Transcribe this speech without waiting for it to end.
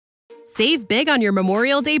Save big on your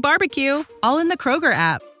Memorial Day barbecue, all in the Kroger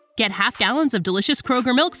app. Get half gallons of delicious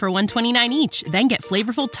Kroger milk for $1.29 each. Then get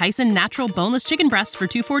flavorful Tyson natural boneless chicken breasts for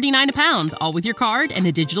 $2.49 a pound, all with your card and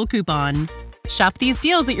a digital coupon. Shop these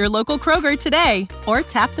deals at your local Kroger today, or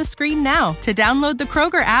tap the screen now to download the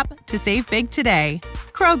Kroger app to save big today.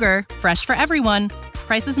 Kroger, fresh for everyone.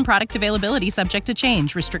 Prices and product availability subject to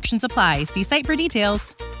change. Restrictions apply. See site for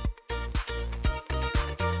details.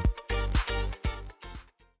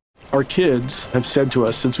 Our kids have said to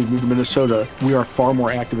us since we moved to Minnesota, we are far more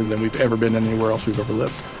active than we've ever been anywhere else we've ever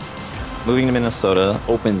lived. Moving to Minnesota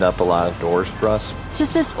opened up a lot of doors for us.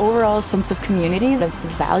 Just this overall sense of community, the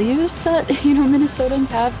values that, Minnesotans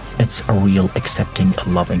have. It's a real accepting,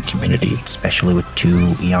 loving community, especially with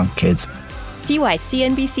 2 young kids. See why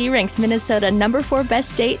CNBC ranks Minnesota number 4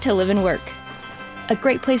 best state to live and work. A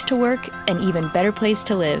great place to work, an even better place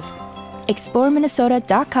to live.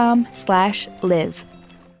 ExploreMinnesota.com/live.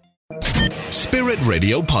 Spirit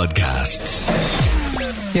Radio Podcasts.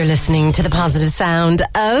 You're listening to the positive sound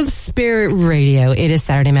of Spirit Radio. It is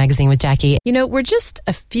Saturday Magazine with Jackie. We're just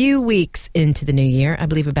a few weeks into the new year. I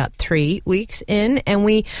believe about 3 weeks in, and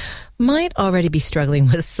we might already be struggling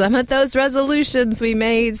with some of those resolutions we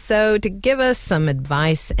made. So to give us some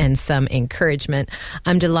advice and some encouragement,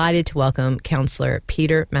 I'm delighted to welcome Counselor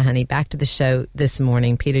Peter Mahoney back to the show this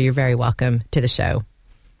morning. Peter, you're very welcome to the show.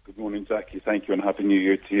 Good morning, Jackie. Thank you, and Happy New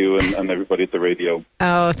Year to you and everybody at the radio.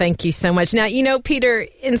 Oh, thank you so much. Now, Peter,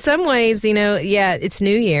 in some ways, it's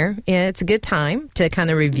New Year. Yeah, it's a good time to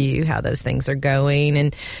kind of review how those things are going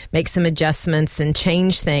and make some adjustments and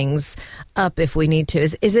change things up if we need to.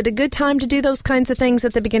 Is it a good time to do those kinds of things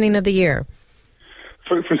at the beginning of the year?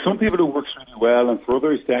 For some people, it works really well, and for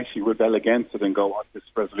others, they actually rebel against it and go, "Oh, this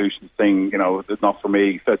resolution thing, it's not for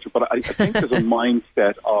me," etc. But I think there's a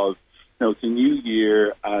mindset of, it's a new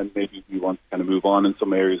year, and maybe we want to kind of move on in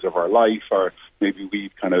some areas of our life, or maybe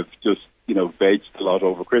we've kind of just, vegged a lot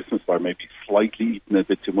over Christmas, or maybe slightly eaten a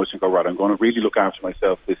bit too much and go, right, I'm going to really look after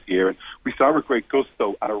myself this year. And we saw with great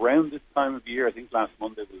gusto at around this time of year. I think last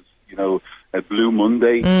Monday was, a Blue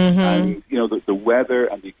Monday, and, the weather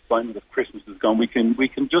and the excitement of Christmas is gone. We can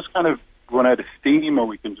just kind of run out of steam, or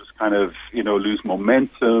we can just kind of, lose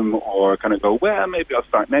momentum, or kind of go, well, maybe I'll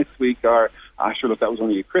start next week, or, sure, look, that was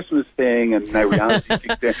only a Christmas thing, and now reality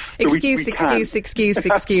kicks in. Excuse.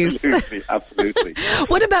 Absolutely.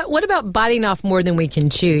 What about biting off more than we can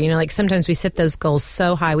chew? Sometimes we set those goals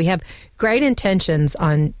so high. We have great intentions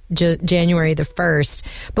on January the 1st,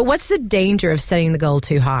 but what's the danger of setting the goal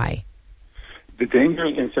too high? The danger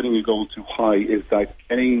in setting a goal too high is that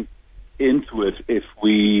getting into it, if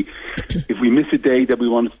we miss a day that we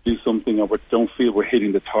wanted to do something, or we don't feel we're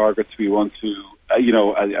hitting the targets we want to,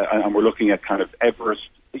 and we're looking at kind of Everest,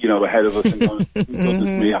 ahead of us, and going, goodness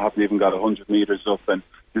me, I haven't even got 100 meters up, and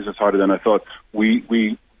this is harder than I thought.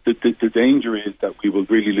 The danger is that we will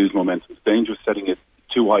really lose momentum. The danger is setting it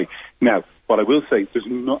too high. Now, what I will say, there's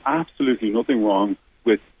absolutely nothing wrong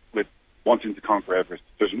with wanting to conquer Everest.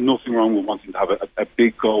 There's nothing wrong with wanting to have a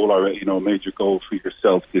big goal, or a major goal for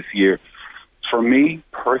yourself this year. For me,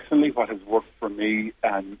 personally, what has worked for me,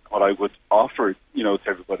 and what I would offer, to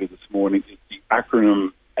everybody this morning, is the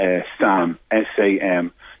acronym SAM,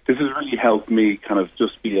 S-A-M. This has really helped me kind of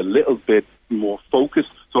just be a little bit more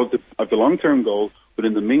focused. So I've the long-term goal, but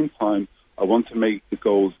in the meantime, I want to make the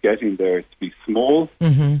goals getting there to be small,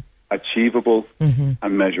 achievable,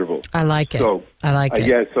 and measurable. I like it.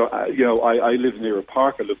 Yeah, so, I live near a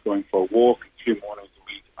park. I love going for a walk 3 mornings a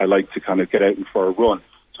week. I like to kind of get out and for a run.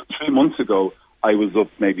 So 3 months ago, I was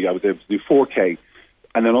able to do 4K.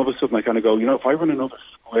 And then all of a sudden I kind of go, if I run another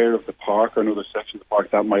square of the park, or another section of the park,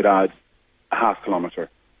 that might add a half kilometre,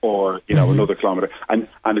 or, another kilometre. And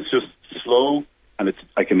it's just slow, and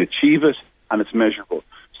I can achieve it, and it's measurable.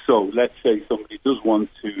 So let's say somebody does want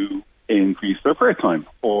to increase their prayer time,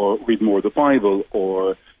 or read more of the Bible,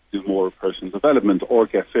 or do more personal development, or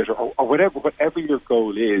get fitter, or whatever your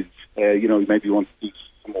goal is. Maybe you want to do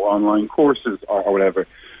some more online courses, or whatever.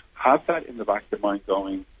 Have that in the back of your mind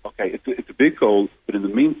going, okay, it's a big goal, but in the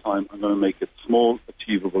meantime, I'm going to make it small,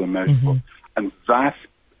 achievable, and measurable. And that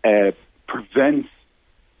prevents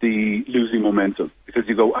the losing momentum, because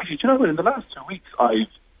you go, actually, what, in the last 2 weeks, I've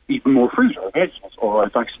eaten more fruit or vegetables, or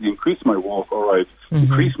I've actually increased my walk, or I've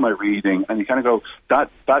increased my reading, and you kind of go,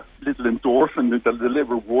 that little endorphin, the little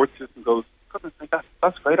reward system goes, goodness,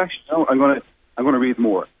 that's great, actually, I'm going to read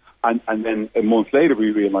more. And then a month later,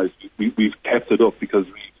 we realised we've kept it up, because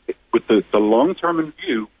with the long term in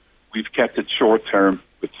view, we've kept it short term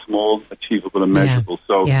with small, achievable, and measurable.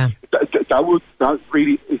 That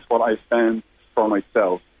really is what I found for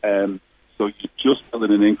myself. So you just build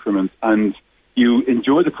it in increments, and you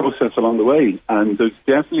enjoy the process along the way. And there's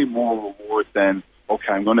definitely more reward than,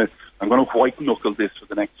 okay, I'm going to white knuckle this for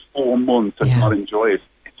the next 4 months and not enjoy it.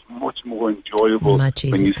 It's much more enjoyable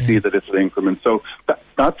when you see the little increments. So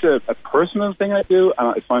that's a personal thing I do, and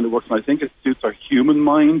I find it works. And I think it suits our human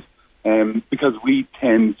mind, because we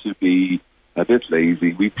tend to be a bit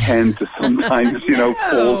lazy. We tend to sometimes,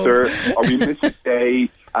 falter, or we miss a day,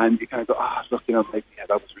 and you kind of go, look, maybe that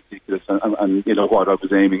was ridiculous, and you know what I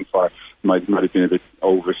was aiming for might have been a bit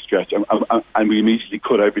overstretched, and we immediately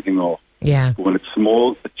cut everything off. Yeah. But when it's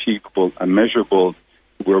small, achievable, and measurable,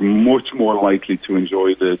 we're much more likely to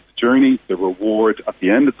enjoy the journey, the reward at the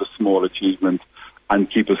end of the small achievement, and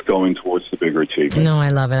keep us going towards the bigger achievement. No, I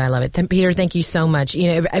love it. I love it. Peter, thank you so much.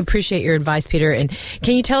 I appreciate your advice, Peter. And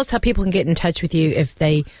can you tell us how people can get in touch with you if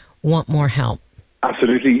they want more help?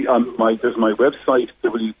 Absolutely. There's my website,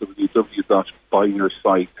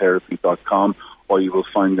 www.byyoursighttherapy.com, or you will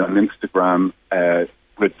find on Instagram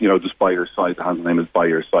with, just By Your Sight. The handle name is By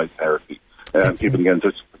Your Sight Therapy. People can get in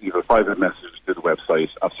touch, either private message to the website.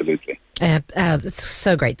 Absolutely. That's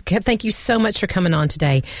so great. Thank you so much for coming on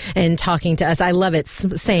today and talking to us. I love it.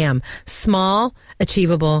 Sam, small,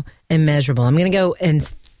 achievable, and measurable. I'm going to go and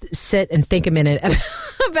sit and think a minute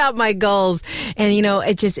about my goals, and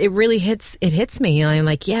it really hits me. I'm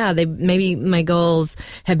like, maybe my goals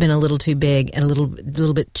have been a little too big and a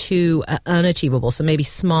little bit too unachievable. So maybe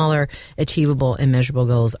smaller, achievable, and measurable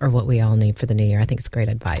goals are what we all need for the new year. I think it's great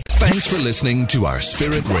advice. Thanks for listening to our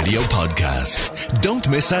Spirit Radio podcast. Don't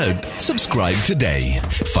miss out. Subscribe today.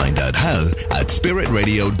 Find out how at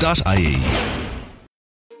spiritradio.ie.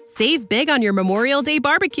 Save big on your Memorial Day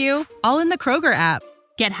barbecue, all in the Kroger app.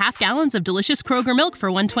 Get half gallons of delicious Kroger milk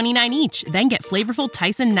for $1.29 each. Then get flavorful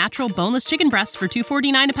Tyson natural boneless chicken breasts for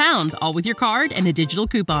 $2.49 a pound, all with your card and a digital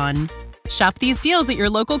coupon. Shop these deals at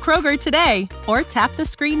your local Kroger today, or tap the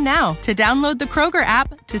screen now to download the Kroger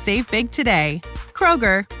app to save big today.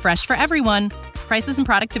 Kroger, fresh for everyone. Prices and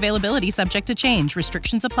product availability subject to change.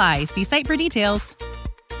 Restrictions apply. See site for details.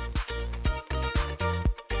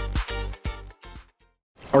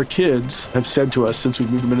 Our kids have said to us since we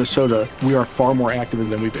moved to Minnesota, we are far more active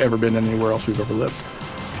than we've ever been anywhere else we've ever lived.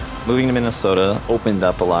 Moving to Minnesota opened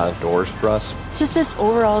up a lot of doors for us. Just this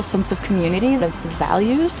overall sense of community, of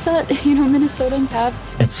values that, Minnesotans have.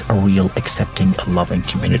 It's a real accepting, loving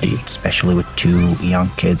community, especially with 2 young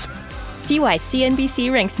kids. See why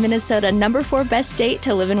CNBC ranks Minnesota number 4 best state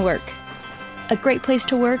to live and work. A great place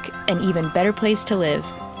to work, an even better place to live.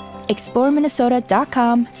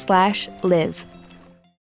 ExploreMinnesota.com/live.